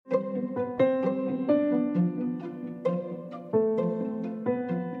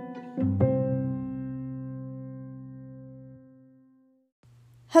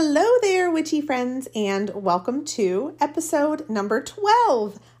Hello there, witchy friends, and welcome to episode number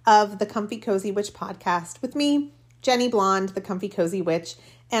 12 of the Comfy Cozy Witch podcast with me, Jenny Blonde, the Comfy Cozy Witch.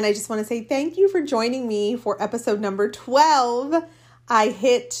 And I just want to say thank you for joining me for episode number 12.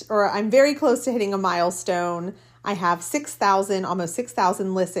 I'm very close to hitting a milestone. I have almost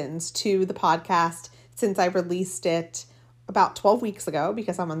 6,000 listens to the podcast since I released it about 12 weeks ago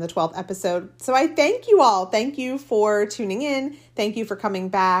because I'm on the 12th episode. So I thank you all. Thank you for tuning in. Thank you for coming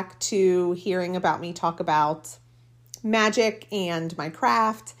back to hearing about me talk about magic and my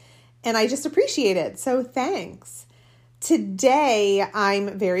craft. And I just appreciate it. So thanks. Today,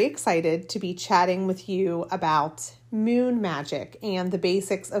 I'm very excited to be chatting with you about moon magic and the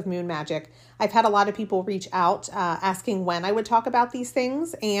basics of moon magic. I've had a lot of people reach out asking when I would talk about these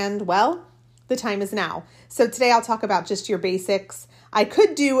things. And well, the time is now. So today I'll talk about just your basics. I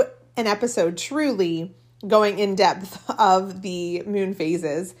could do an episode truly going in depth of the moon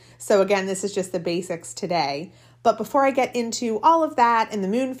phases. So again, this is just the basics today. But before I get into all of that and the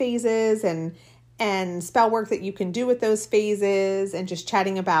moon phases and spell work that you can do with those phases and just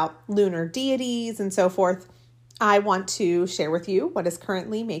chatting about lunar deities and so forth, I want to share with you what is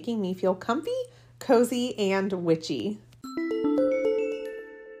currently making me feel comfy, cozy, and witchy.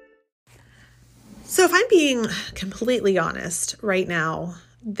 So if I'm being completely honest right now,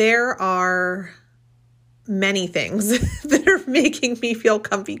 there are many things that are making me feel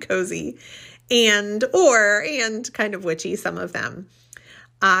comfy, cozy, and kind of witchy, some of them.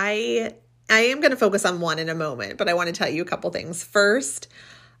 I am going to focus on one in a moment, but I want to tell you a couple things. First,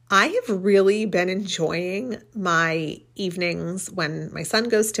 I have really been enjoying my evenings when my son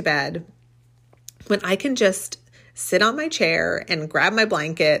goes to bed, when I can just sit on my chair and grab my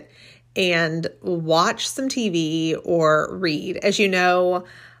blanket and watch some TV or read. As you know,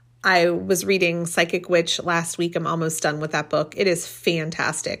 I was reading Psychic Witch last week. I'm almost done with that book. It is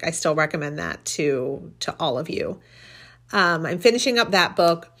fantastic. I still recommend that to all of you. I'm finishing up that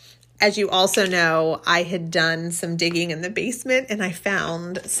book. As you also know, I had done some digging in the basement and I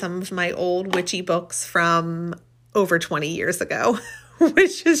found some of my old witchy books from over 20 years ago,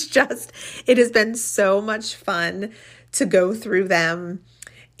 which is it has been so much fun to go through them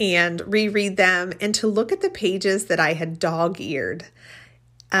and reread them and to look at the pages that I had dog-eared.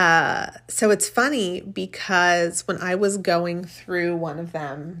 So it's funny because when I was going through one of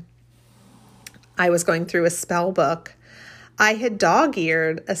them, I was going through a spell book. I had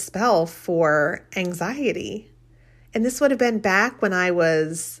dog-eared a spell for anxiety. And this would have been back when I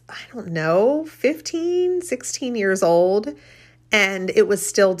was, 15, 16 years old. And it was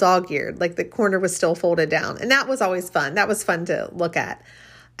still dog-eared, like the corner was still folded down. And that was always fun. That was fun to look at.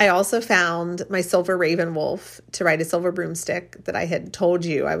 I also found my Silver Raven Wolf to write a silver broomstick that I had told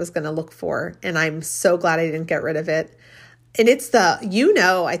you I was going to look for. And I'm so glad I didn't get rid of it. And it's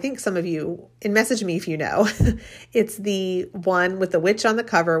I think some of you, and message me if you know, it's the one with the witch on the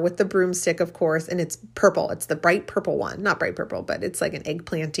cover with the broomstick, of course, and it's purple. It's the bright purple one, not bright purple, but it's like an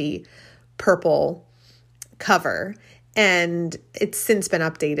eggplanty purple cover. And it's since been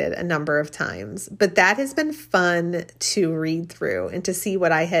updated a number of times, but that has been fun to read through and to see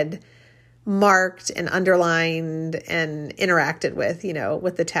what I had marked and underlined and interacted with,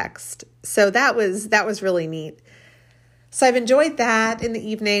 with the text. So that was really neat. So I've enjoyed that in the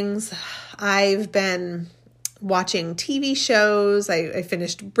evenings. I've been watching TV shows. I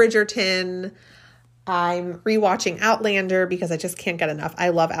finished Bridgerton. I'm rewatching Outlander because I just can't get enough. I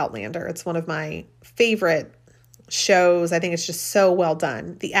love Outlander. It's one of my favorite shows. I think it's just so well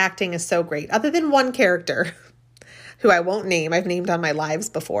done. The acting is so great. Other than one character who I won't name, I've named on my lives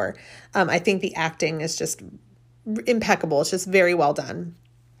before. I think the acting is just impeccable. It's just very well done.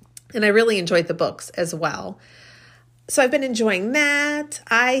 And I really enjoyed the books as well. So I've been enjoying that.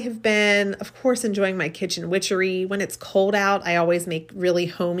 I have been, of course, enjoying my kitchen witchery. When it's cold out, I always make really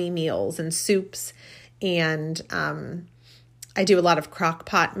homey meals and soups. And I do a lot of crock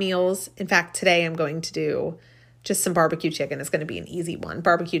pot meals. In fact, today I'm going to do just some barbecue chicken. It's going to be an easy one.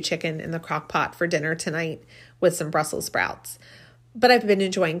 Barbecue chicken in the crock pot for dinner tonight with some Brussels sprouts. But I've been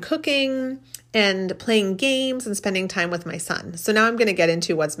enjoying cooking and playing games and spending time with my son. So now I'm going to get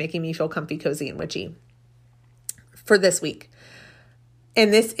into what's making me feel comfy, cozy, and witchy for this week.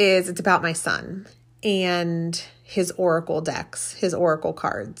 And it's about my son and his oracle decks, his oracle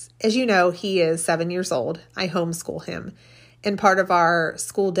cards. As you know, he is 7 years old. I homeschool him. And part of our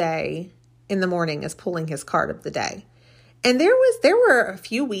school day in the morning is pulling his card of the day. And there were a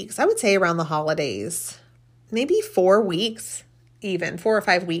few weeks, I would say around the holidays, maybe 4 weeks, even 4 or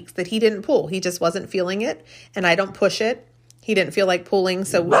 5 weeks that he didn't pull. He just wasn't feeling it. And I don't push it. He didn't feel like pulling,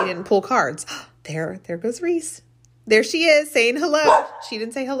 so we didn't pull cards. There goes Reese. There she is saying hello. She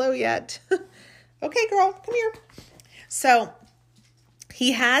didn't say hello yet. Okay, girl, come here. So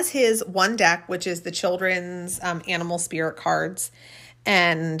he has his one deck, which is the children's animal spirit cards.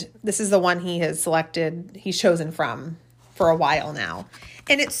 And this is the one he has selected, he's chosen from for a while now.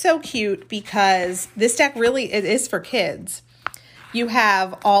 And it's so cute because this deck really it is for kids. You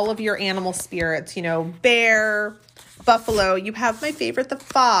have all of your animal spirits, bear, buffalo. You have my favorite, the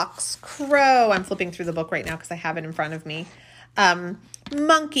fox, crow. I'm flipping through the book right now because I have it in front of me.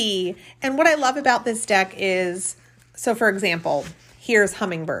 Monkey. And what I love about this deck is, so for example, here's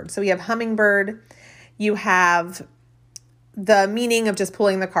hummingbird. So we have hummingbird. You have the meaning of just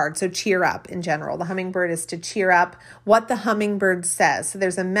pulling the card. So cheer up in general. The hummingbird is to cheer up what the hummingbird says. So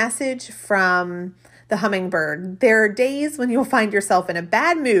there's a message from the hummingbird. There are days when you'll find yourself in a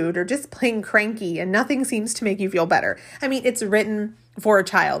bad mood or just plain cranky and nothing seems to make you feel better. I mean, it's written for a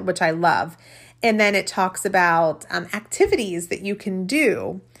child, which I love. And then it talks about activities that you can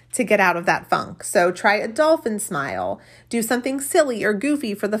do to get out of that funk. So try a dolphin smile, do something silly or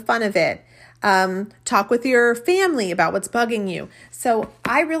goofy for the fun of it. Talk with your family about what's bugging you. So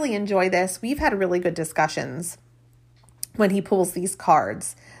I really enjoy this. We've had really good discussions when he pulls these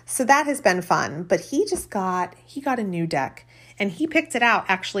cards. So that has been fun, but he got a new deck and he picked it out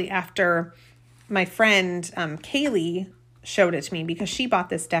actually after my friend, Kaylee showed it to me because she bought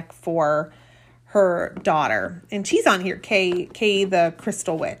this deck for her daughter and she's on here, Kay the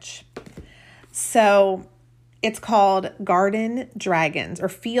Crystal Witch. So it's called Garden Dragons or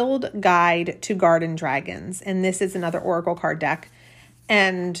Field Guide to Garden Dragons. And this is another Oracle card deck.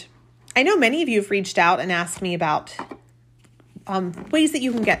 And I know many of you have reached out and asked me about ways that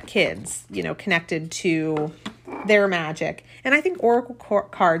you can get kids, connected to their magic. And I think Oracle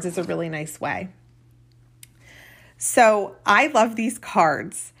cards is a really nice way. So I love these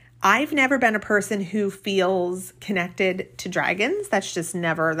cards. I've never been a person who feels connected to dragons. That's just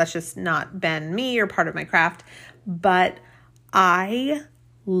not been me or part of my craft. But I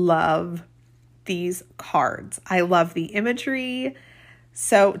love these cards. I love the imagery.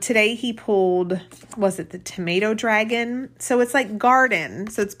 So today he pulled, was it the tomato dragon? So it's like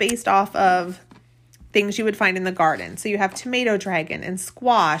garden. So it's based off of things you would find in the garden. So you have tomato dragon and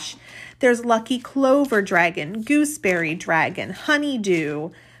squash. There's lucky clover dragon, gooseberry dragon, honeydew,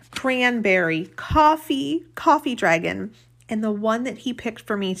 cranberry, coffee dragon. And the one that he picked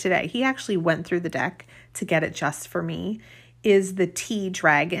for me today, he actually went through the deck to get it just for me, is the tea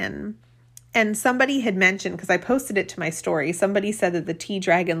dragon. And somebody had mentioned, because I posted it to my story, somebody said that the tea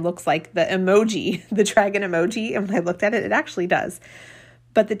dragon looks like the emoji, the dragon emoji. And when I looked at it, it actually does.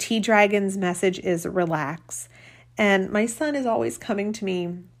 But the tea dragon's message is relax. And my son is always coming to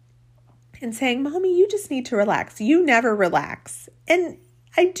me and saying, Mommy, you just need to relax. You never relax. And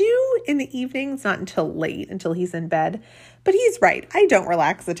I do in the evenings, not until late, until he's in bed. But he's right. I don't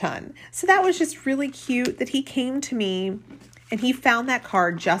relax a ton. So that was just really cute that he came to me and he found that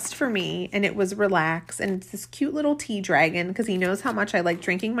card just for me, and it was relax. And it's this cute little tea dragon because he knows how much I like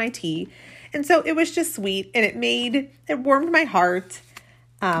drinking my tea. And so it was just sweet, and it warmed my heart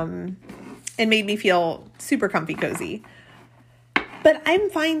and made me feel super comfy cozy. But I'm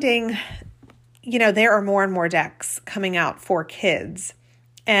finding, there are more and more decks coming out for kids.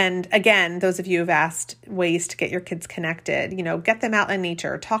 And again, those of you who've asked ways to get your kids connected, get them out in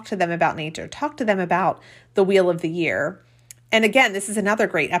nature, talk to them about nature, talk to them about the Wheel of the Year. And again, this is another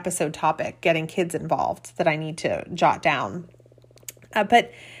great episode topic, getting kids involved, that I need to jot down.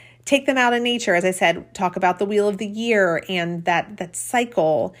 But take them out in nature. As I said, talk about the Wheel of the Year and that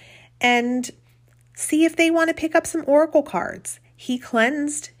cycle, and see if they want to pick up some Oracle cards. He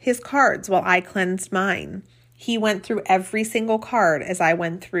cleansed his cards while I cleansed mine. He went through every single card as I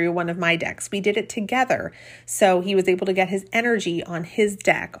went through one of my decks. We did it together. So he was able to get his energy on his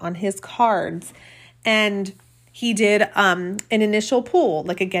deck, on his cards. And he did an initial pull,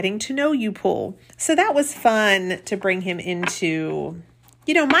 like a getting to know you pull. So that was fun to bring him into,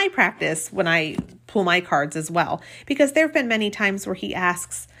 my practice when I pull my cards as well. Because there have been many times where he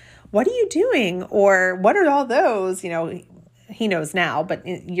asks, what are you doing? Or what are all those? He knows now, but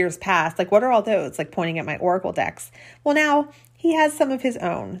in years past, like, what are all those? Like pointing at my Oracle decks. Well, now he has some of his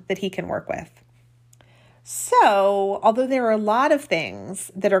own that he can work with. So, although there are a lot of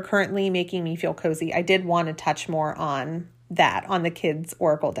things that are currently making me feel cozy, I did want to touch more on that, on the kids'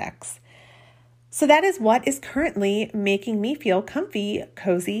 Oracle decks. So that is what is currently making me feel comfy,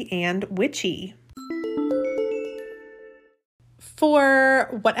 cozy, and witchy.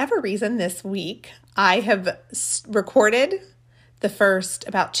 For whatever reason this week, I have recorded the first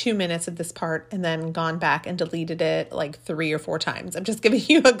about 2 minutes of this part and then gone back and deleted it like 3 or 4 times. I'm just giving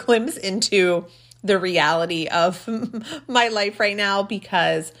you a glimpse into the reality of my life right now,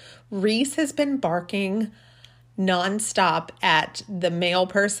 because Reese has been barking nonstop at the male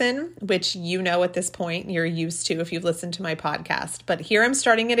person, which at this point you're used to if you've listened to my podcast. But here I'm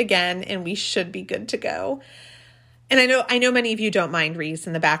starting it again, and we should be good to go. And I know many of you don't mind Reese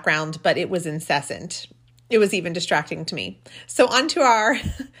in the background, but it was incessant. It was even distracting to me. So on to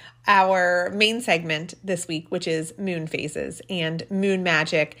our main segment this week, which is moon phases and moon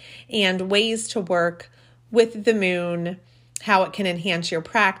magic and ways to work with the moon, how it can enhance your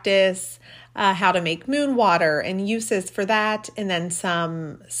practice, how to make moon water and uses for that, and then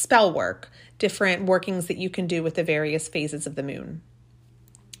some spell work, different workings that you can do with the various phases of the moon.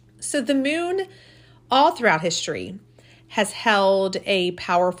 So the moon, all throughout history, has held a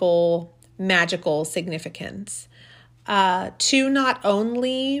powerful magical significance to not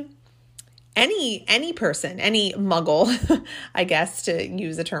only any person, any muggle, I guess, to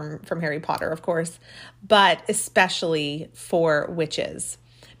use a term from Harry Potter, of course, but especially for witches,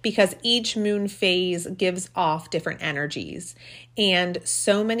 because each moon phase gives off different energies. And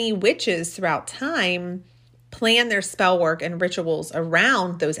so many witches throughout time plan their spell work and rituals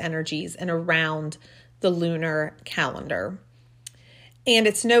around those energies and around the lunar calendar. And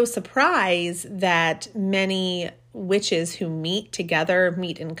it's no surprise that many witches who meet together,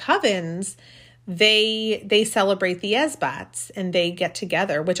 meet in covens, they celebrate the Esbats, and they get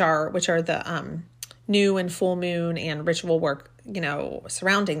together, which are the new and full moon and ritual work,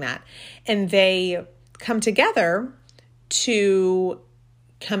 surrounding that. And they come together to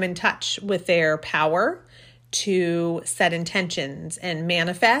come in touch with their power, to set intentions and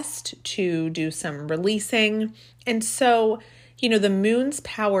manifest, to do some releasing. And so, the moon's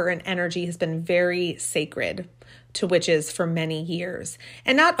power and energy has been very sacred to witches for many years.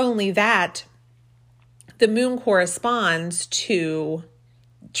 And not only that, the moon corresponds to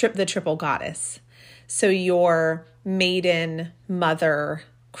the triple goddess. So your maiden, mother,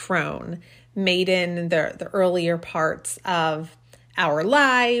 crone, maiden, the earlier parts of our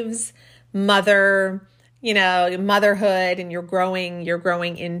lives, mother, motherhood, and you're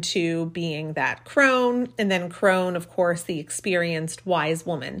growing into being that crone. And then crone, of course, the experienced wise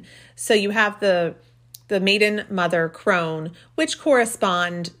woman. So you have the maiden, mother, crone, which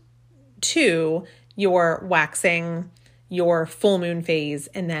correspond to your waxing, your full moon phase,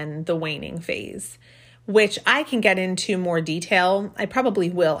 and then the waning phase, which I can get into more detail. I probably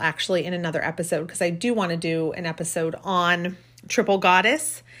will actually in another episode, because I do want to do an episode on triple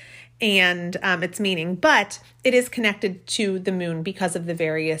goddess and its meaning, but it is connected to the moon because of the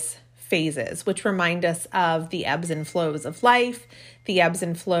various phases, which remind us of the ebbs and flows of life, the ebbs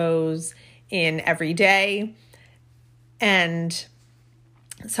and flows in every day. And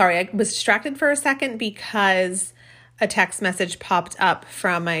sorry, I was distracted for a second because a text message popped up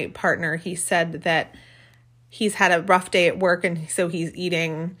from my partner. He said that he's had a rough day at work, and so he's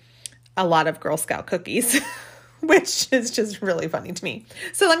eating a lot of Girl Scout cookies, which is just really funny to me.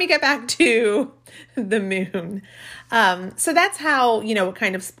 So let me get back to the moon. So that's how,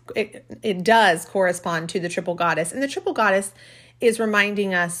 it does correspond to the triple goddess. And the triple goddess is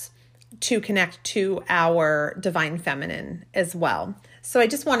reminding us to connect to our divine feminine as well. So I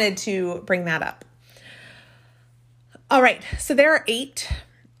just wanted to bring that up. All right. So there are 8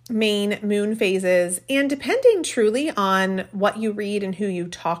 main moon phases, and depending truly on what you read and who you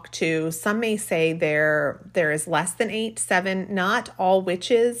talk to, some may say there is less than 8, 7. Not all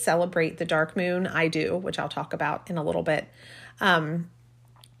witches celebrate the dark moon. I do, which I'll talk about in a little bit. So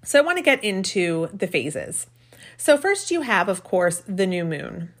I want to get into the phases. So first you have, of course, the new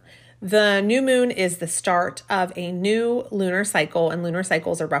moon. The new moon is the start of a new lunar cycle, and lunar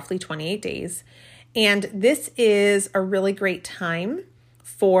cycles are roughly 28 days. And this is a really great time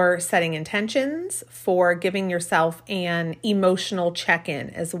for setting intentions, for giving yourself an emotional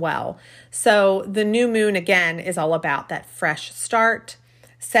check-in as well. So the new moon, again, is all about that fresh start,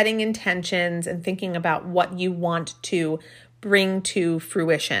 setting intentions, and thinking about what you want to bring to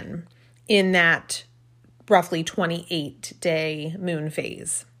fruition in that roughly 28-day moon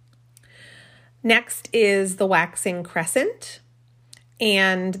phase. Next is the waxing crescent.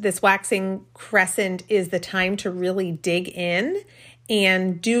 And this waxing crescent is the time to really dig in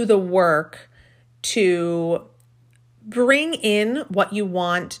and do the work to bring in what you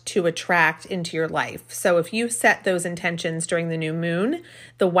want to attract into your life. So if you set those intentions during the new moon,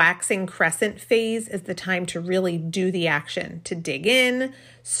 the waxing crescent phase is the time to really do the action, to dig in,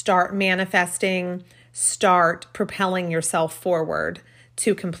 start manifesting, start propelling yourself forward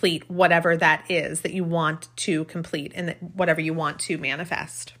to complete whatever that is that you want to complete and whatever you want to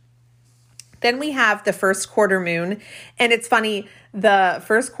manifest. Then we have the first quarter moon. And it's funny, the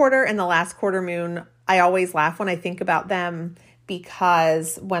first quarter and the last quarter moon, I always laugh when I think about them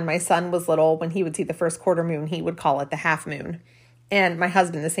because when my son was little, when he would see the first quarter moon, he would call it the half moon. And my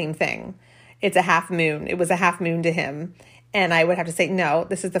husband, the same thing. It's a half moon. It was a half moon to him. And I would have to say, no,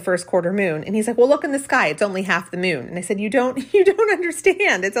 this is the first quarter moon. And he's like, well, look in the sky. It's only half the moon. And I said, you don't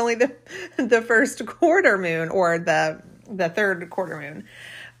understand. It's only the first quarter moon or the third quarter moon.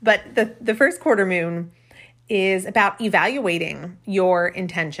 But the first quarter moon is about evaluating your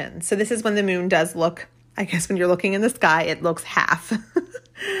intentions. So this is when the moon does look, I guess when you're looking in the sky, it looks half.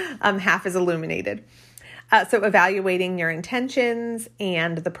 Half is illuminated. So evaluating your intentions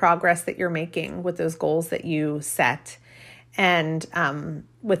and the progress that you're making with those goals that you set and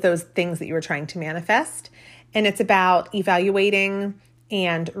with those things that you were trying to manifest. And it's about evaluating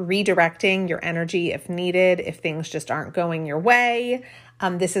and redirecting your energy if needed, if things just aren't going your way.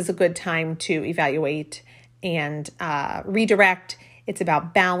 This is a good time to evaluate and redirect. It's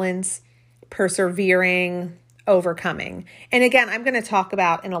about balance, persevering, overcoming. And again, I'm going to talk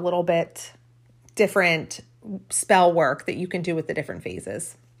about in a little bit different spell work that you can do with the different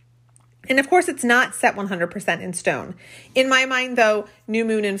phases. And of course, it's not set 100% in stone. In my mind, though, new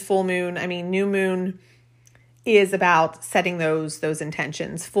moon and full moon, new moon is about setting those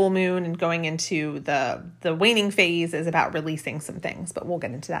intentions. Full moon and going into the waning phase is about releasing some things, but we'll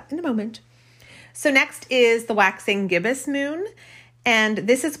get into that in a moment. So next is the waxing gibbous moon. And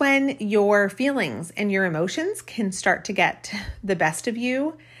this is when your feelings and your emotions can start to get the best of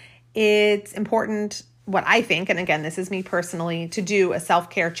you. It's important, what I think, and again, this is me personally, to do a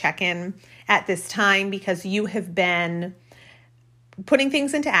self-care check-in at this time because you have been putting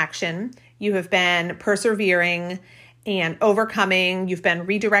things into action. You have been persevering and overcoming. You've been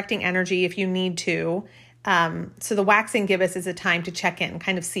redirecting energy if you need to. So the waxing gibbous is a time to check in,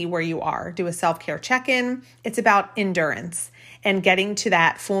 kind of see where you are, do a self-care check-in. It's about endurance and getting to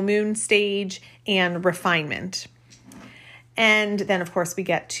that full moon stage and refinement. And then, of course, we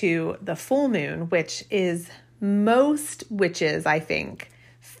get to the full moon, which is most witches, I think,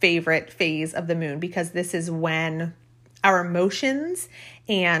 favorite phase of the moon, because this is when our emotions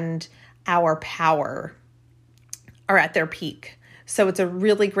and our power are at their peak. So it's a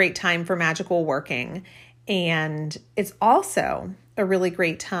really great time for magical working. And it's also a really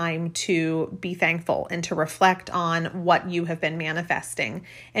great time to be thankful and to reflect on what you have been manifesting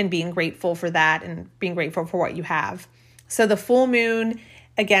and being grateful for that and being grateful for what you have. So the full moon,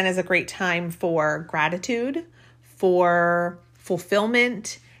 again, is a great time for gratitude, for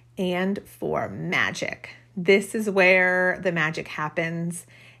fulfillment, and for magic. This is where the magic happens.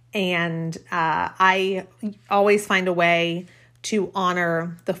 And I always find a way to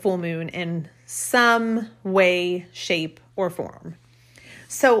honor the full moon in some way, shape, or form.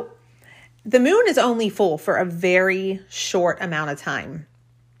 So the moon is only full for a very short amount of time.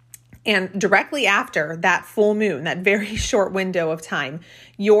 And directly after that full moon, that very short window of time,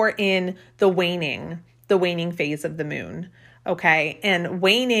 you're in the waning phase of the moon. Okay. And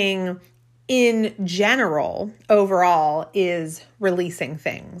waning in general, overall, is releasing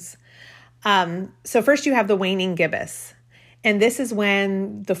things. So first you have the waning gibbous. And this is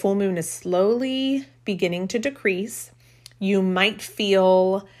when the full moon is slowly beginning to decrease. You might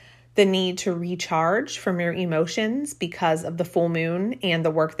feel the need to recharge from your emotions because of the full moon and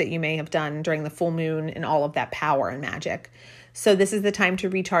the work that you may have done during the full moon and all of that power and magic. So this is the time to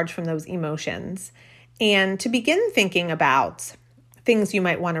recharge from those emotions and to begin thinking about things you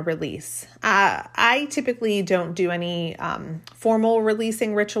might want to release. I typically don't do any formal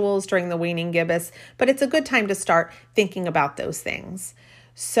releasing rituals during the waning gibbous, but it's a good time to start thinking about those things.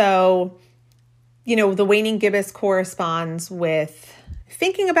 So, the waning gibbous corresponds with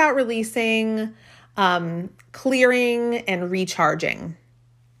thinking about releasing, clearing, and recharging.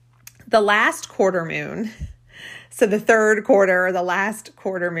 The last quarter moon, so the third quarter or the last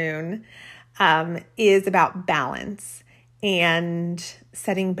quarter moon, is about balance and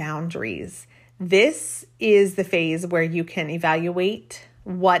setting boundaries. This is the phase where you can evaluate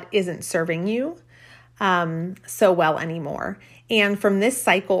what isn't serving you so well anymore. And from this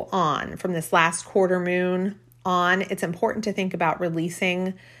cycle on, from this last quarter moon on, it's important to think about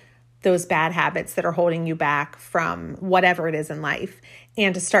releasing those bad habits that are holding you back from whatever it is in life,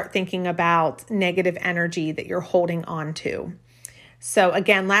 and to start thinking about negative energy that you're holding on to. So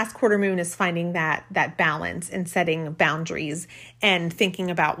again, last quarter moon is finding that balance and setting boundaries and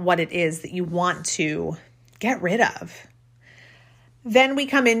thinking about what it is that you want to get rid of. Then we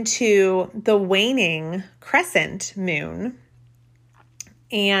come into the waning crescent moon.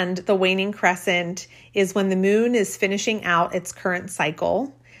 And the waning crescent is when the moon is finishing out its current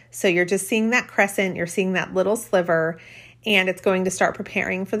cycle. So you're just seeing that crescent, you're seeing that little sliver, and it's going to start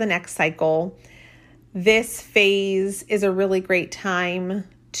preparing for the next cycle. This phase is a really great time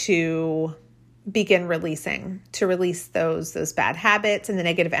to begin releasing, to release those bad habits and the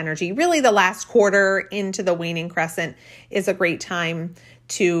negative energy. Really, the last quarter into the waning crescent is a great time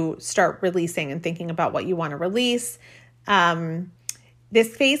to start releasing and thinking about what you want to release.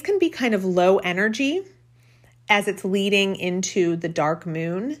 This phase can be kind of low energy as it's leading into the dark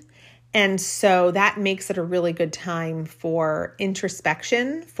moon. And so that makes it a really good time for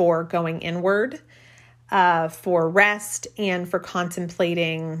introspection, for going inward, for rest, and for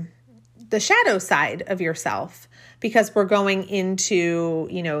contemplating the shadow side of yourself, because we're going into,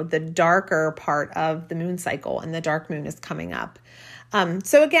 the darker part of the moon cycle, and the dark moon is coming up.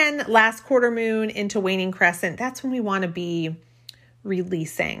 So again, last quarter moon into waning crescent, that's when we want to be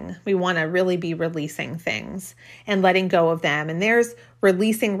releasing. We want to really be releasing things and letting go of them. And there's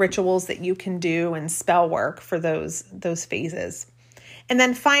releasing rituals that you can do and spell work for those phases. And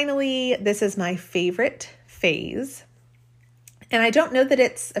then finally, this is my favorite phase. And I don't know that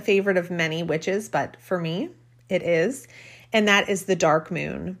it's a favorite of many witches, but for me, it is. And that is the dark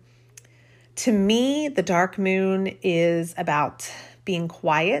moon. To me, the dark moon is about being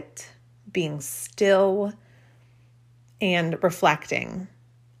quiet, being still, and reflecting.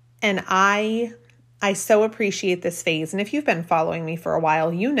 And I so appreciate this phase. And if you've been following me for a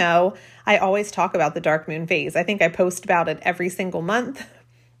while, you know I always talk about the dark moon phase. I think I post about it every single month,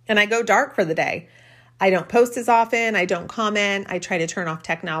 and I go dark for the day. I don't post as often. I don't comment. I try to turn off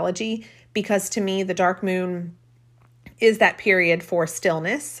technology, because to me, the dark moon is that period for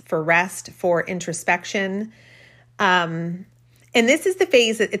stillness, for rest, for introspection. And this is the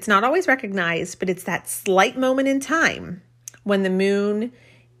phase that it's not always recognized, but it's that slight moment in time when the moon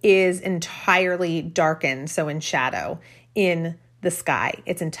is entirely darkened, so in shadow, in the sky.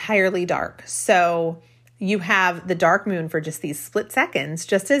 It's entirely dark. So you have the dark moon for just these split seconds,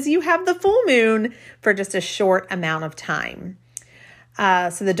 just as you have the full moon for just a short amount of time.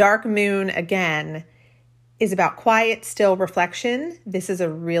 So the dark moon, again, is about quiet, still reflection. This is a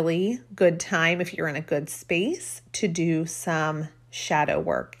really good time, if you're in a good space, to do some shadow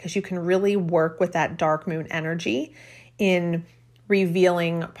work, because you can really work with that dark moon energy in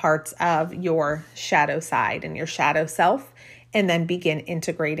revealing parts of your shadow side and your shadow self, and then begin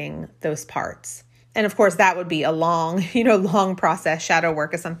integrating those parts. And of course, that would be a long process. Shadow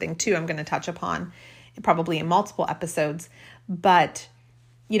work is something too I'm going to touch upon probably in multiple episodes, but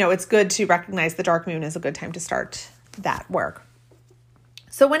it's good to recognize the dark moon is a good time to start that work.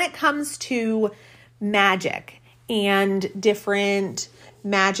 So when it comes to magic and different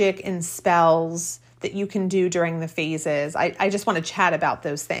magic and spells that you can do during the phases, I just want to chat about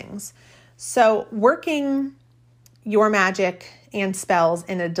those things. So working your magic and spells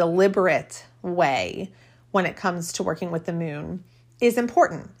in a deliberate way when it comes to working with the moon is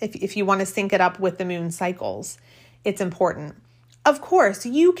important. If you want to sync it up with the moon cycles, it's important. Of course,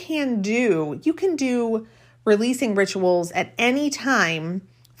 you can do releasing rituals at any time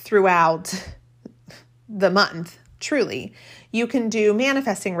throughout the month, truly. You can do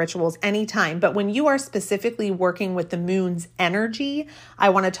manifesting rituals anytime, but when you are specifically working with the moon's energy, I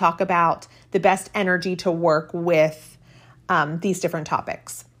want to talk about the best energy to work with these different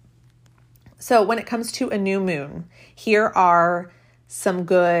topics. So when it comes to a new moon, here are some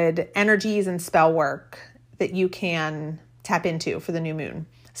good energies and spell work that you can tap into for the new moon.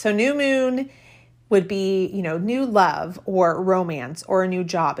 So new moon would be, new love or romance or a new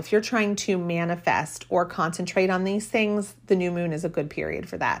job. If you're trying to manifest or concentrate on these things, the new moon is a good period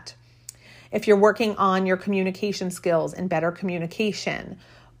for that. If you're working on your communication skills and better communication,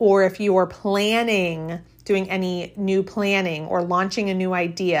 or if you're doing any new planning or launching a new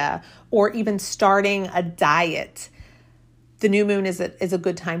idea, or even starting a diet, the new moon is a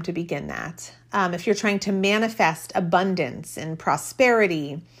good time to begin that. If you're trying to manifest abundance and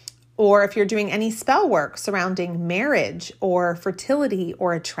prosperity, or if you're doing any spell work surrounding marriage or fertility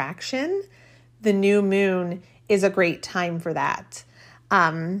or attraction, the new moon is a great time for that.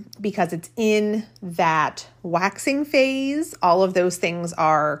 Because it's in that waxing phase. All of those things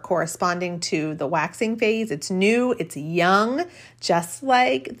are corresponding to the waxing phase. It's new, it's young, just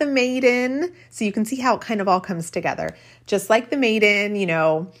like the maiden. So you can see how it kind of all comes together. Just like the maiden,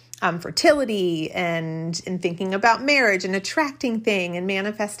 fertility and thinking about marriage and attracting things and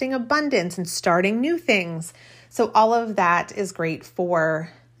manifesting abundance and starting new things. So all of that is great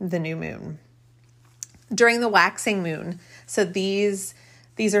for the new moon. During the waxing moon, so these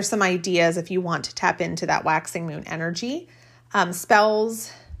are some ideas if you want to tap into that waxing moon energy.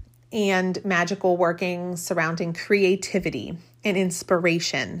 Spells and magical working surrounding creativity and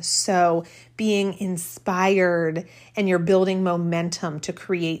inspiration. So being inspired and you're building momentum to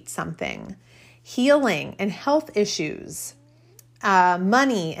create something. Healing and health issues.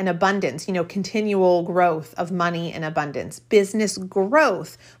 Money and abundance, continual growth of money and abundance, business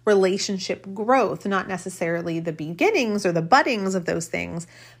growth, relationship growth, not necessarily the beginnings or the buddings of those things,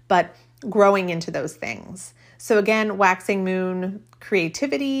 but growing into those things. So again, waxing moon,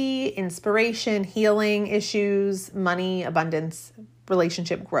 creativity, inspiration, healing issues, money, abundance,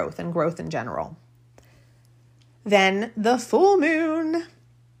 relationship growth, and growth in general. Then the full moon.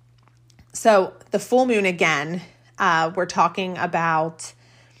 So the full moon again, we're talking about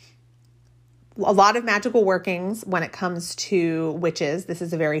a lot of magical workings when it comes to witches. This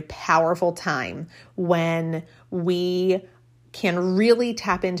is a very powerful time when we can really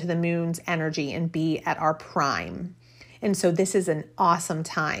tap into the moon's energy and be at our prime. And so this is an awesome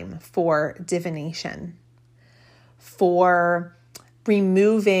time for divination, for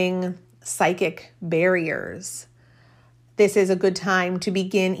removing psychic barriers. This is a good time to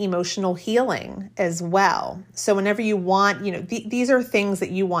begin emotional healing as well. So whenever you want, these are things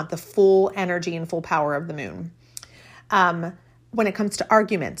that you want the full energy and full power of the moon. When it comes to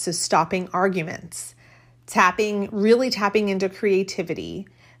arguments, so stopping arguments, really tapping into creativity,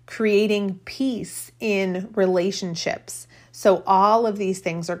 creating peace in relationships. So all of these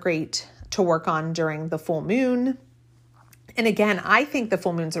things are great to work on during the full moon. And again, I think the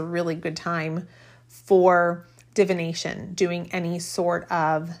full moon's a really good time for divination, doing any sort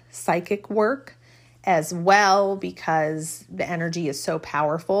of psychic work as well, because the energy is so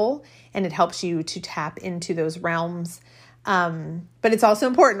powerful and it helps you to tap into those realms. But it's also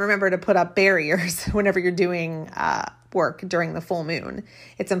important, remember, to put up barriers whenever you're doing work during the full moon.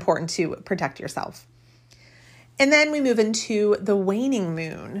 It's important to protect yourself. And then we move into the waning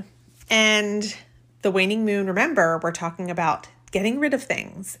moon. And the waning moon, remember, we're talking about getting rid of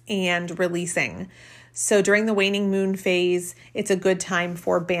things and releasing. So during the waning moon phase, it's a good time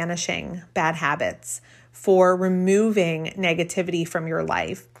for banishing bad habits, for removing negativity from your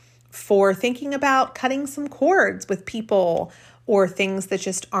life, for thinking about cutting some cords with people or things that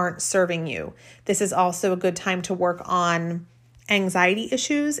just aren't serving you. This is also a good time to work on anxiety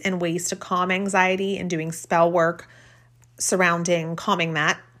issues and ways to calm anxiety and doing spell work surrounding calming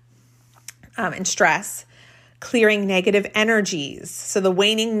that and stress. Clearing negative energies. So the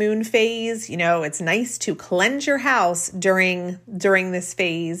waning moon phase, it's nice to cleanse your house during this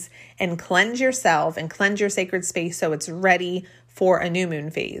phase and cleanse yourself and cleanse your sacred space so it's ready for a new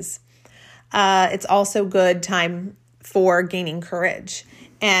moon phase. It's also good time for gaining courage.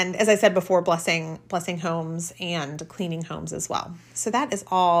 And as I said before, blessing homes and cleaning homes as well. So those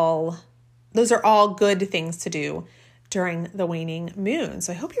are all good things to do during the waning moon.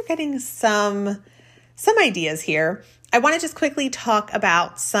 So I hope you're getting some ideas here. I want to just quickly talk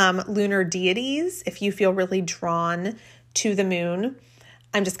about some lunar deities if you feel really drawn to the moon.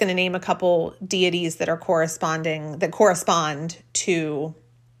 I'm just going to name a couple deities that correspond to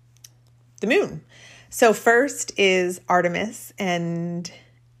the moon. So first is Artemis, and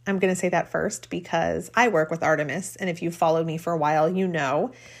I'm going to say that first because I work with Artemis, and if you've followed me for a while, you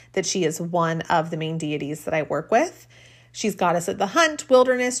know that she is one of the main deities that I work with. She's goddess of the hunt,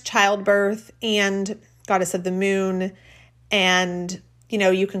 wilderness, childbirth, and goddess of the moon. And,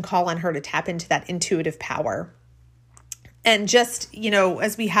 you can call on her to tap into that intuitive power. And just,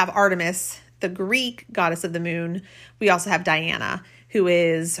 as we have Artemis, the Greek goddess of the moon, we also have Diana, who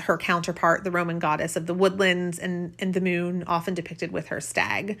is her counterpart, the Roman goddess of the woodlands and the moon, often depicted with her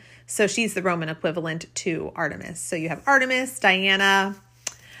stag. So she's the Roman equivalent to Artemis. So you have Artemis, Diana,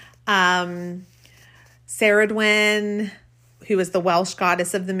 Ceridwen, who is the Welsh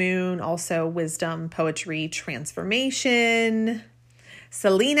goddess of the moon, also wisdom, poetry, transformation.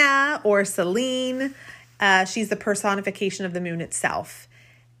 Selena or Selene, she's the personification of the moon itself.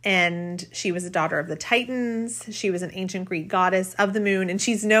 And she was a daughter of the Titans. She was an ancient Greek goddess of the moon. And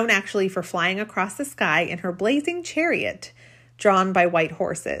she's known actually for flying across the sky in her blazing chariot drawn by white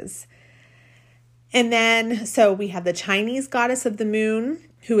horses. And then, so we have the Chinese goddess of the moon,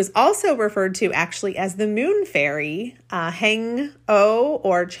 who is also referred to actually as the moon fairy, Heng-O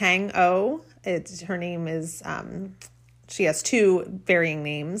or Chang-O. Her name is, she has two varying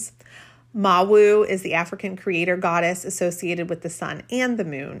names. Mawu is the African creator goddess associated with the sun and the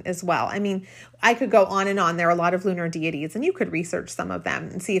moon as well. I mean, I could go on and on. There are a lot of lunar deities, and you could research some of them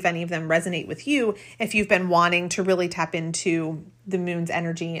and see if any of them resonate with you if you've been wanting to really tap into the moon's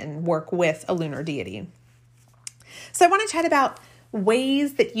energy and work with a lunar deity. So I want to chat about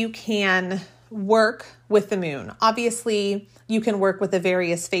ways that you can work with the moon. Obviously, you can work with the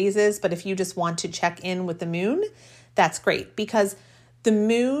various phases, but if you just want to check in with the moon, that's great, because the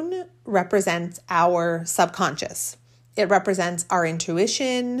moon represents our subconscious. It represents our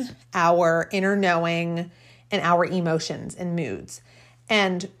intuition, our inner knowing, and our emotions and moods.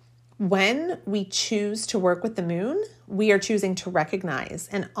 And when we choose to work with the moon, we are choosing to recognize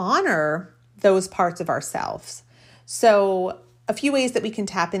and honor those parts of ourselves. So a few ways that we can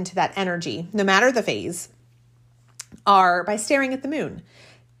tap into that energy, no matter the phase, are by staring at the moon.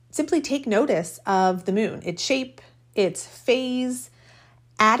 Simply take notice of the moon, its shape, its phase.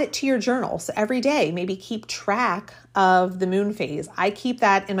 Add it to your journal. So every day, maybe keep track of the moon phase. I keep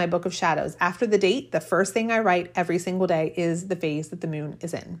that in my book of shadows. After the date, the first thing I write every single day is the phase that the moon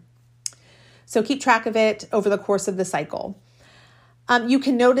is in. So keep track of it over the course of the cycle. You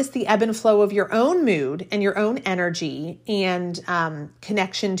can notice the ebb and flow of your own mood and your own energy and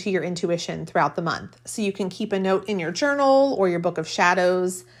connection to your intuition throughout the month. So you can keep a note in your journal or your book of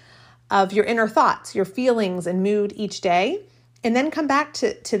shadows of your inner thoughts, your feelings and mood each day, and then come back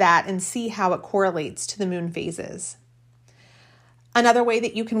to that and see how it correlates to the moon phases. Another way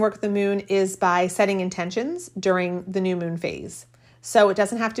that you can work the moon is by setting intentions during the new moon phase. So it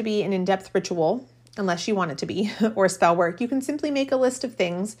doesn't have to be an in-depth ritual unless you want it to be, or spell work. You can simply make a list of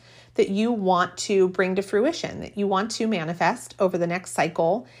things that you want to bring to fruition, that you want to manifest over the next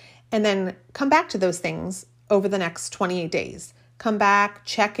cycle, and then come back to those things over the next 28 days. Come back,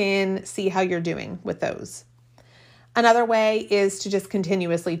 check in, see how you're doing with those. Another way is to just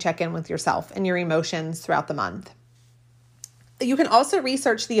continuously check in with yourself and your emotions throughout the month. You can also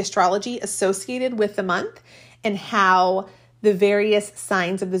research the astrology associated with the month and how the various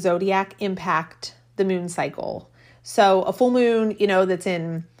signs of the zodiac impact the moon cycle. So a full moon, that's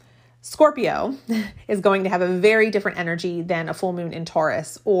in Scorpio is going to have a very different energy than a full moon in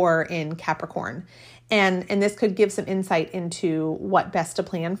Taurus or in Capricorn. And this could give some insight into what best to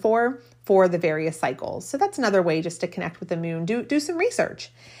plan for the various cycles. So that's another way just to connect with the moon. Do some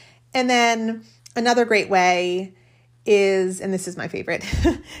research. And then another great way is, and this is my favorite,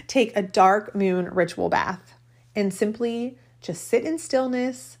 take a dark moon ritual bath and simply just sit in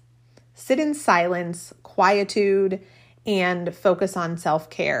stillness, sit in silence, quietude, and focus on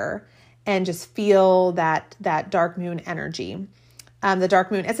self-care and just feel that dark moon energy. The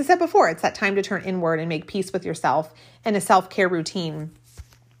dark moon, as I said before, it's that time to turn inward and make peace with yourself, and a self-care routine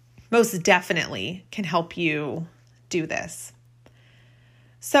most definitely can help you do this.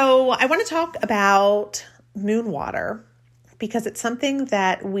 So I want to talk about moon water because it's something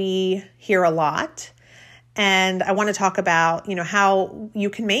that we hear a lot. And I want to talk about, how you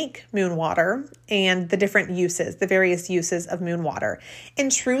can make moon water and the different uses, the various uses of moon water.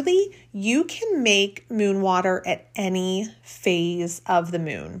 And truly, you can make moon water at any phase of the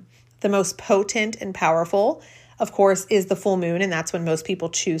moon. The most potent and powerful, of course, is the full moon, and that's when most people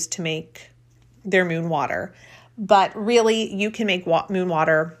choose to make their moon water. But really, you can make moon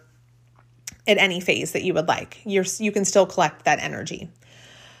water at any phase that you would like. You can still collect that energy.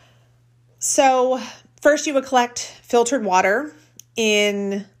 So first, you would collect filtered water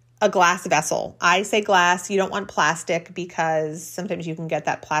in a glass vessel. I say glass. You don't want plastic because sometimes you can get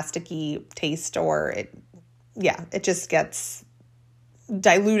that plasticky taste, or it just gets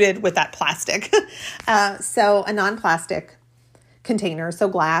diluted with that plastic. So a non-plastic container, so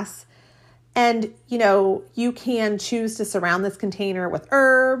glass. And, you can choose to surround this container with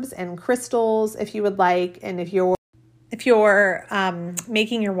herbs and crystals if you would like. And if you're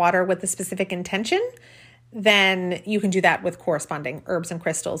making your water with a specific intention, then you can do that with corresponding herbs and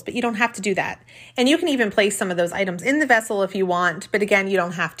crystals, but you don't have to do that. And you can even place some of those items in the vessel if you want, but again, you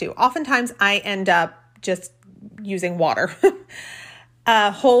don't have to. Oftentimes I end up just using water.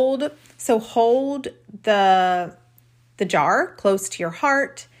 Hold the jar close to your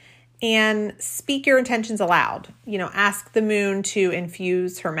heart and speak your intentions aloud. Ask the moon to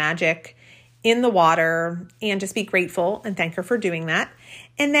infuse her magic in the water and just be grateful and thank her for doing that.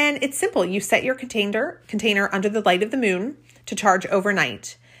 And then it's simple. You set your container under the light of the moon to charge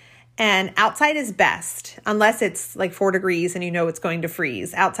overnight. And outside is best, unless it's like 4 degrees and it's going to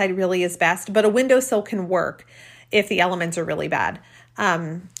freeze. Outside really is best, but a windowsill can work if the elements are really bad.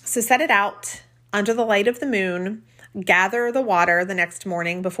 So set it out under the light of the moon. Gather the water the next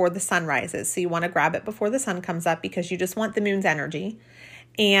morning before the sun rises. So you want to grab it before the sun comes up because you just want the moon's energy.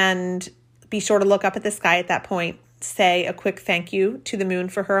 And be sure to look up at the sky at that point. Say a quick thank you to the moon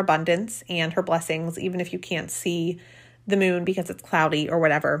for her abundance and her blessings, even if you can't see the moon because it's cloudy or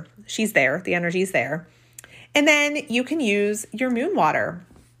whatever. She's there. The energy's there. And then you can use your moon water.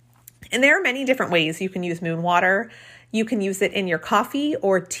 And there are many different ways you can use moon water. You can use it in your coffee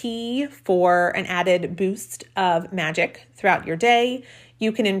or tea for an added boost of magic throughout your day.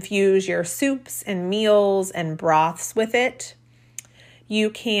 You can infuse your soups and meals and broths with it. You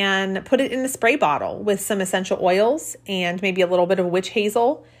can put it in a spray bottle with some essential oils and maybe a little bit of witch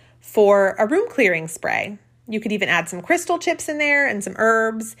hazel for a room clearing spray. You could even add some crystal chips in there and some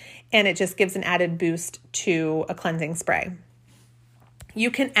herbs, and it just gives an added boost to a cleansing spray. You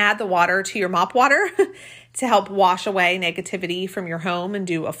can add the water to your mop water to help wash away negativity from your home and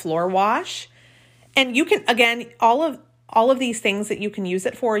do a floor wash. And you can, again, all of these things that you can use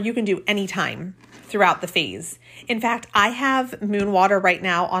it for, you can do anytime throughout the phase. In fact, I have moon water right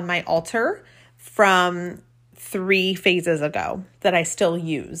now on my altar from 3 phases ago that I still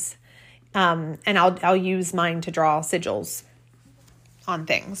use. And I'll use mine to draw sigils on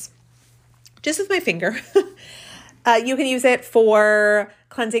things, just with my finger. You can use it for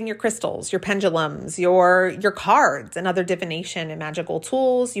cleansing your crystals, your pendulums, your cards, and other divination and magical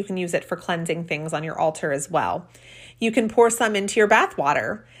tools. You can use it for cleansing things on your altar as well. You can pour some into your bath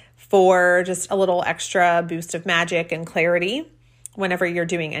water for just a little extra boost of magic and clarity whenever you're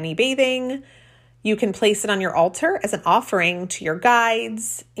doing any bathing. You can place it on your altar as an offering to your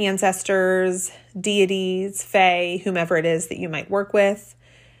guides, ancestors, deities, fae, whomever it is that you might work with.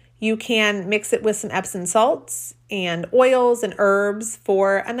 You can mix it with some Epsom salts and oils and herbs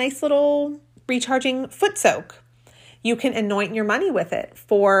for a nice little recharging foot soak. You can anoint your money with it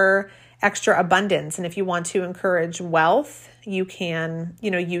for extra abundance. And if you want to encourage wealth, you can,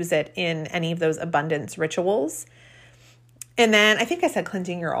 use it in any of those abundance rituals. And then I think I said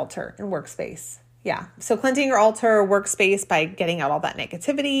cleansing your altar and workspace. Yeah. So cleansing your altar, workspace by getting out all that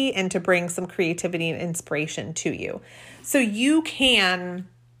negativity and to bring some creativity and inspiration to you. So you can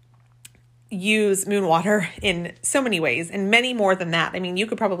use moon water in so many ways and many more than that. I mean, you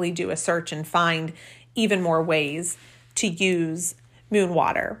could probably do a search and find even more ways to use moon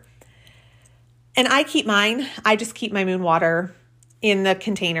water. And I just keep my moon water in the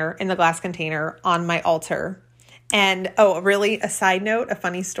glass container on my altar. And a side note, a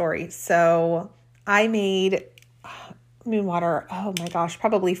funny story. So I made moon water, oh my gosh,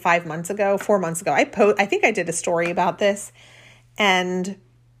 probably 4 months ago. I think I did a story about this, and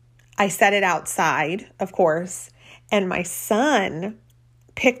I set it outside, of course, and my son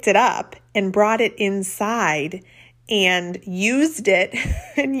picked it up and brought it inside and used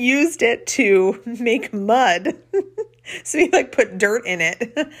it to make mud. So he put dirt in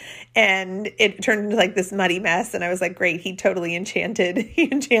it and it turned into this muddy mess. And I was like, great. He totally enchanted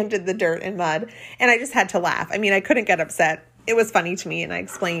the dirt and mud. And I just had to laugh. I mean, I couldn't get upset. It was funny to me. And I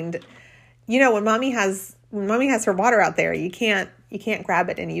explained, when mommy has her water out there, you can't grab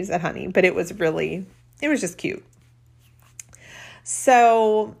it and use it, honey. But it was just cute.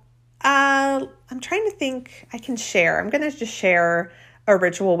 So, I'm trying to think I can share. I'm going to just share a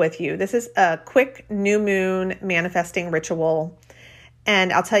ritual with you. This is a quick new moon manifesting ritual.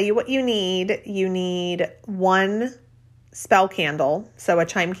 And I'll tell you what you need. You need 1 spell candle, so a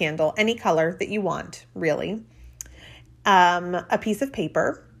chime candle, any color that you want, really. A piece of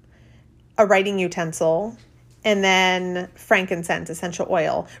paper, a writing utensil, and then frankincense, essential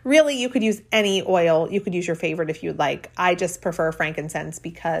oil. Really, you could use any oil. You could use your favorite if you'd like. I just prefer frankincense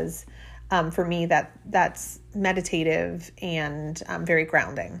because for me, that's meditative and very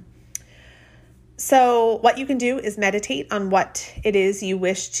grounding. So what you can do is meditate on what it is you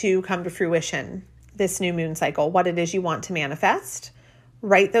wish to come to fruition this new moon cycle, what it is you want to manifest.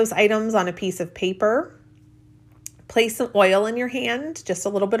 Write those items on a piece of paper. Place some oil in your hand, just a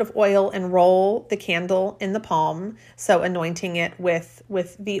little bit of oil, and roll the candle in the palm. So anointing it with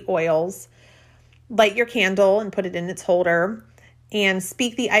the oils. Light your candle and put it in its holder. And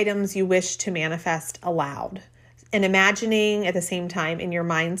speak the items you wish to manifest aloud. And imagining at the same time in your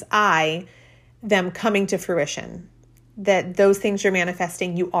mind's eye them coming to fruition. That those things you're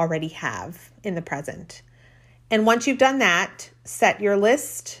manifesting you already have in the present. And once you've done that, set your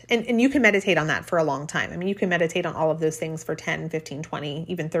list. And you can meditate on that for a long time. I mean, you can meditate on all of those things for 10, 15, 20,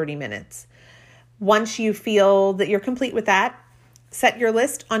 even 30 minutes. Once you feel that you're complete with that, set your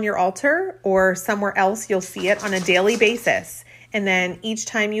list on your altar or somewhere else you'll see it on a daily basis. And then each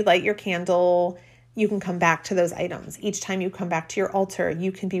time you light your candle, you can come back to those items. Each time you come back to your altar,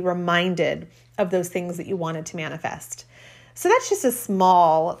 you can be reminded of those things that you wanted to manifest. So that's just a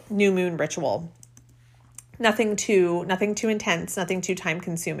small new moon ritual. Nothing too intense, nothing too time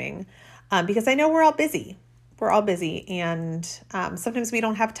consuming, because I know we're all busy. And sometimes we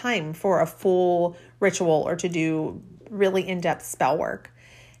don't have time for a full ritual or to do really in-depth spell work.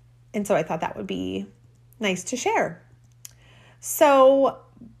 And so I thought that would be nice to share. So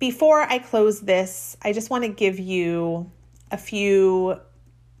before I close this, I just want to give you a few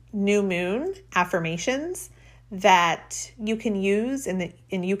new moon affirmations that you can use and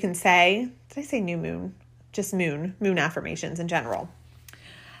you can say, did I say new moon? Just moon affirmations in general.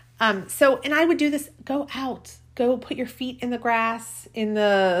 And I would do this, go out, go put your feet in the grass, in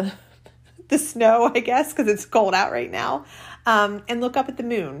the snow, I guess, because it's cold out right now, and look up at the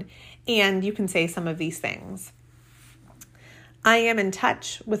moon. And you can say some of these things. I am in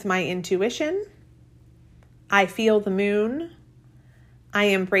touch with my intuition. I feel the moon. I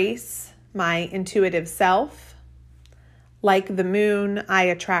embrace my intuitive self. Like the moon, I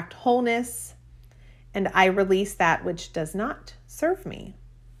attract wholeness, and I release that which does not serve me.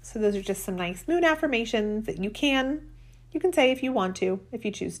 So those are just some nice moon affirmations that you can say if you want to, if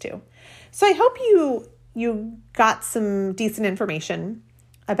you choose to. So I hope you got some decent information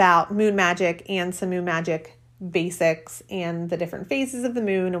about moon magic and some moon magic basics and the different phases of the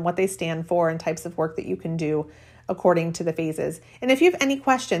moon and what they stand for and types of work that you can do according to the phases. And if you have any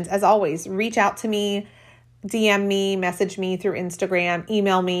questions, as always, reach out to me, DM me, message me through Instagram,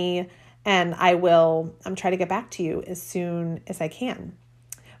 email me, and I will try to get back to you as soon as I can.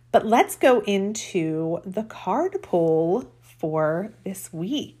 But let's go into the card pull for this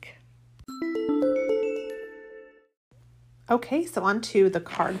week. Okay, so on to the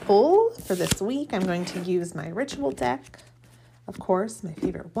card pull for this week. I'm going to use my ritual deck, of course, my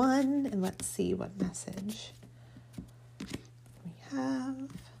favorite one. And let's see what message we have.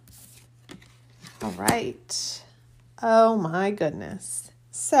 All right. Oh my goodness.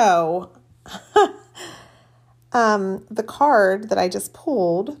 So the card that I just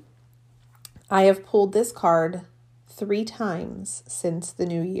pulled, I have pulled this card 3 times since the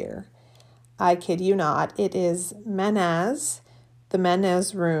new year. I kid you not. It is Menaz, the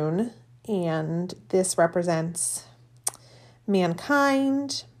Menaz rune, and this represents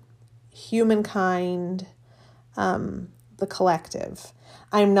mankind, humankind, the collective.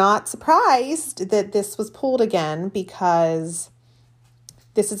 I'm not surprised that this was pulled again because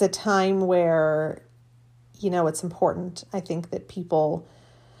this is a time where, it's important, I think, that people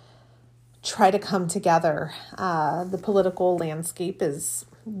try to come together. The political landscape is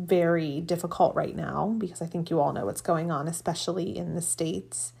very difficult right now because I think you all know what's going on, especially in the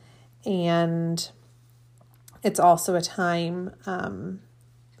States. And it's also a time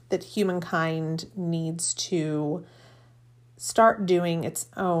that humankind needs to start doing its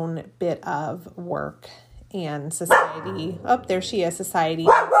own bit of work, and society, there she is, society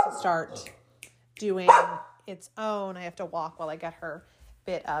needs to start doing its own, I have to walk while I get her,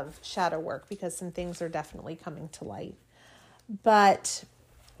 bit of shadow work because some things are definitely coming to light. But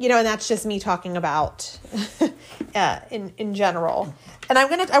and that's just me talking about in general. And I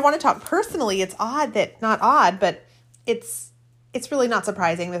want to talk personally. It's not odd, but it's really not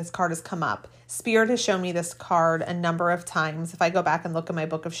surprising that this card has come up. Spirit has shown me this card a number of times. If I go back and look at my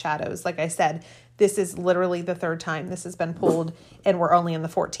book of shadows, like I said, this is literally the 3rd time this has been pulled, and we're only in the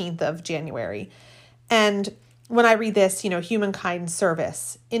 14th of January. And when I read this, humankind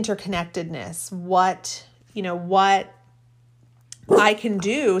service, interconnectedness, what I can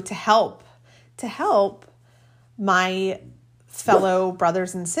do to help my fellow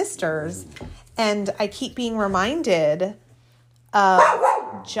brothers and sisters. And I keep being reminded of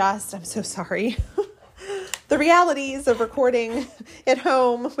I'm so sorry, the realities of recording at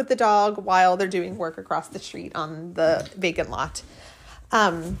home with the dog while they're doing work across the street on the vacant lot.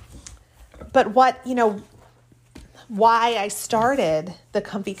 But why I started the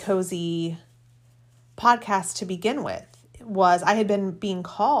Comfy Cozy podcast to begin with was I had been being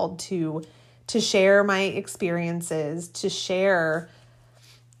called to share my experiences, to share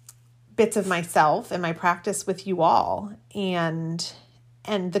bits of myself and my practice with you all, and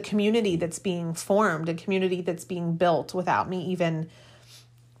the community that's being formed, a community that's being built without me even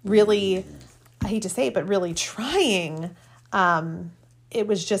really, I hate to say it, but really trying. It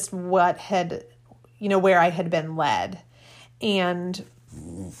was just what had, where I had been led. And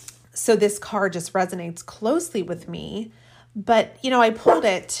so this card just resonates closely with me. But, I pulled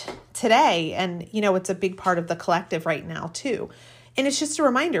it today, and, it's a big part of the collective right now too. And it's just a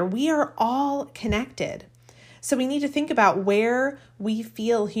reminder, we are all connected. So we need to think about where we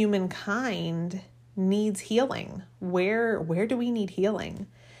feel humankind needs healing. Where do we need healing?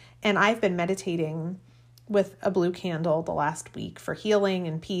 And I've been meditating with a blue candle the last week for healing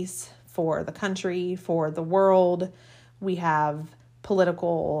and peace for the country, for the world. We have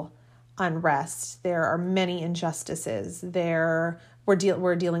political unrest. There are many injustices. We're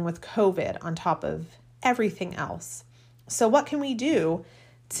dealing with COVID on top of everything else. So what can we do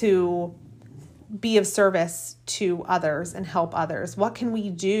to be of service to others and help others? What can we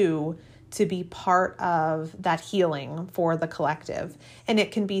do to be part of that healing for the collective? And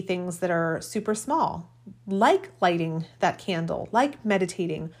it can be things that are super small, like lighting that candle, like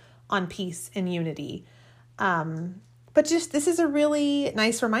meditating on peace and unity. But just this is a really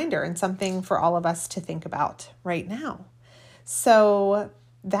nice reminder and something for all of us to think about right now. So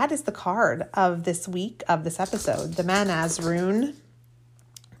that is the card of this week, of this episode, the Manaz rune.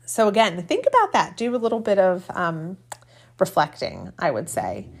 So again, think about that. Do a little bit of reflecting, I would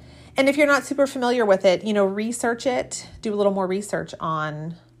say. And if you're not super familiar with it, research it. Do a little more research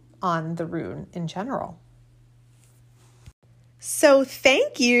on the rune in general. So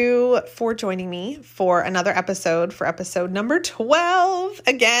thank you for joining me for another episode, for episode number 12.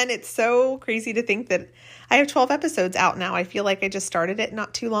 Again, it's so crazy to think that I have 12 episodes out now. I feel like I just started it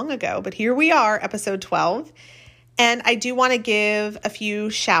not too long ago, but here we are, episode 12. And I do want to give a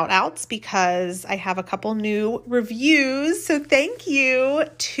few shout outs because I have a couple new reviews. So thank you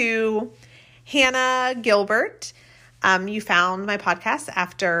to Hannah Gilbert. You found my podcast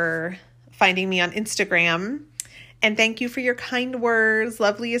after finding me on Instagram. And thank you for your kind words,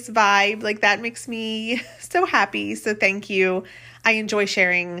 loveliest vibe. Like that makes me so happy. So thank you. I enjoy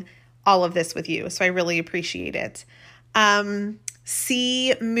sharing all of this with you. So I really appreciate it.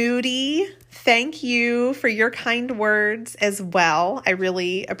 C. Moody, thank you for your kind words as well. I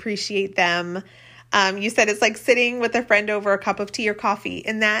really appreciate them. You said it's like sitting with a friend over a cup of tea or coffee,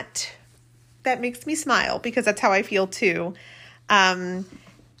 and that makes me smile because that's how I feel too.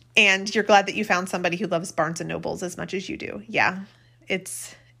 And you're glad that you found somebody who loves Barnes and Nobles as much as you do. Yeah,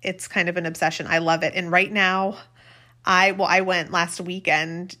 it's kind of an obsession. I love it. And right now, I went last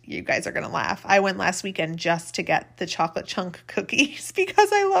weekend. You guys are going to laugh. I went last weekend just to get the chocolate chunk cookies because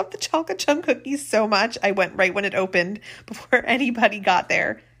I love the chocolate chunk cookies so much. I went right when it opened before anybody got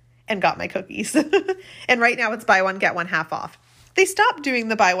there and got my cookies. And right now it's buy one, get one half off. They stopped doing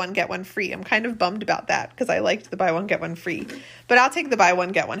the buy one, get one free. I'm kind of bummed about that because I liked the buy one, get one free. But I'll take the buy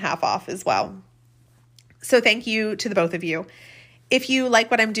one, get one half off as well. So thank you to the both of you. If you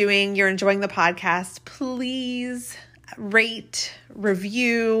like what I'm doing, you're enjoying the podcast, please rate,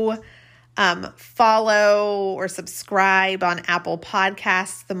 review, follow or subscribe on Apple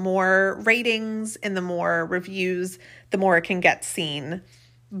Podcasts. The more ratings and the more reviews, the more it can get seen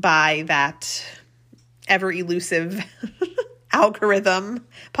by that ever elusive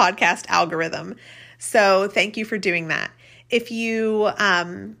podcast algorithm. So thank you for doing that. If you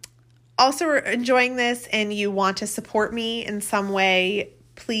also are enjoying this and you want to support me in some way,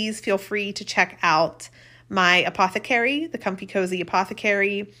 please feel free to check out my apothecary, the Comfy Cozy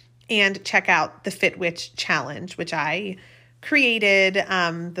Apothecary, and check out the Fit Witch Challenge, which I created.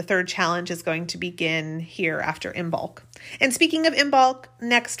 The third challenge is going to begin here after Imbolc. And speaking of Imbolc,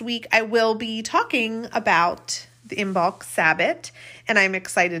 next week I will be talking about the Imbolc Sabbat, and I'm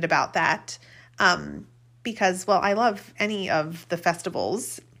excited about that because, well, I love any of the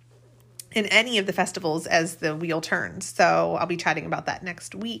festivals as the wheel turns. So I'll be chatting about that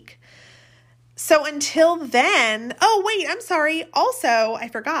next week. So until then, oh, wait, I'm sorry. Also, I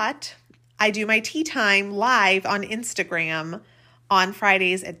forgot, I do my tea time live on Instagram on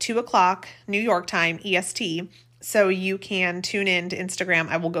Fridays at 2:00 New York time, EST. So you can tune in to Instagram.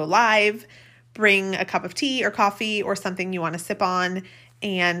 I will go live, bring a cup of tea or coffee or something you want to sip on,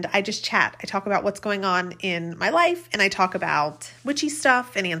 and I just chat. I talk about what's going on in my life, and I talk about witchy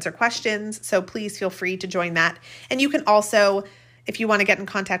stuff and answer questions. So please feel free to join that. And you can also, if you want to get in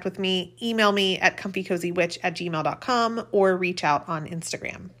contact with me, email me at comfycozywitch@gmail.com or reach out on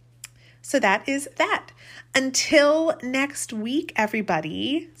Instagram. So that is that. Until next week,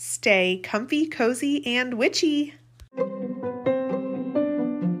 everybody, stay comfy, cozy, and witchy.